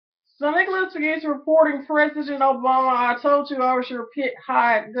So Nicholas Pegues reporting President Obama. I told you I was your pit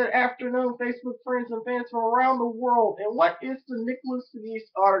hide. Good afternoon, Facebook friends and fans from around the world. And what is the Nicholas Pegues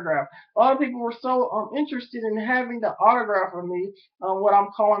autograph? A lot of people were so interested in having the autograph of me, what I'm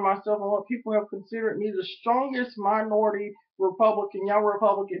calling myself, and what people have considered me the strongest minority Republican, young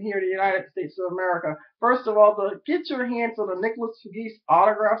Republican here in the United States of America. First of all, to get your hands on the Nicholas Pegues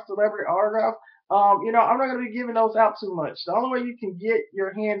autograph, celebrity autograph, I'm not going to be giving those out too much. The only way you can get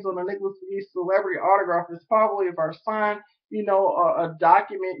your hands on a Nicholas Pegues celebrity autograph is probably if I sign, a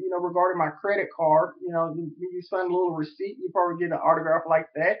document, regarding my credit card. You sign a little receipt, you probably get an autograph like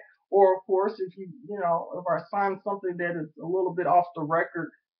that. Or of course, if I sign something that is a little bit off the record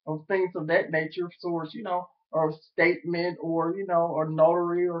of things of that nature, source, or a statement, or or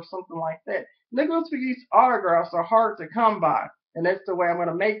notary or something like that. Nicholas Pegues autographs are hard to come by, and that's the way I'm going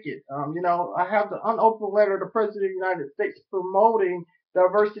to make it. I have the unopened letter to the President of the United States promoting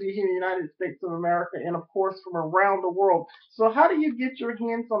diversity here in the United States of America, and of course from around the world. So how do you get your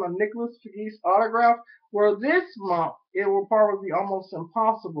hands on a Nicholas Pegues autograph? Well, this month it will probably be almost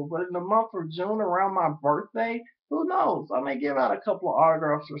impossible, but in the month of June, around my birthday, who knows? I may give out a couple of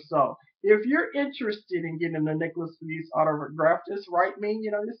autographs or so. If you're interested in getting the Nicholas Pegues autograph, just write me.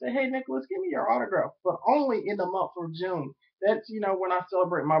 Just say, hey, Nicholas, give me your autograph, but only in the month of June. That's, when I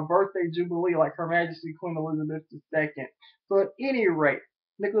celebrate my birthday jubilee like Her Majesty Queen Elizabeth II. So at any rate,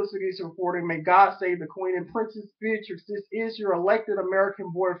 Nicholas Pegues reporting, may God save the Queen and Princess Beatrix. This is your elected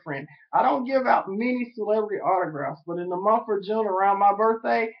American boyfriend. I don't give out many celebrity autographs, but in the month of June around my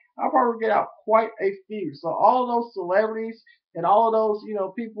birthday, I'll probably get out quite a few. So all of those celebrities and all of those,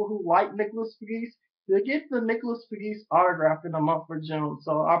 people who like Nicholas Pegues, they get the Nicholas Pegues autograph in the month of June.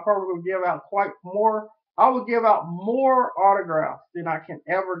 So I'll probably give out quite more. I will give out more autographs than I can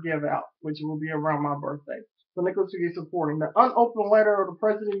ever give out, which will be around my birthday. So Nicholas Pegues supporting the unopened letter of the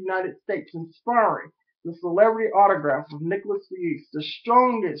President of the United States inspiring the celebrity autograph of Nicholas Pegues, the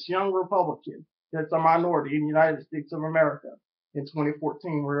strongest young Republican that's a minority in the United States of America in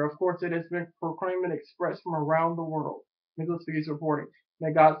 2014, where of course it has been proclaimed and expressed from around the world. Nicholas Pegues reporting,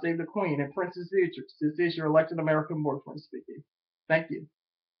 may God save the Queen and Princess Beatrix. This is your elected American boyfriend speaking. Thank you.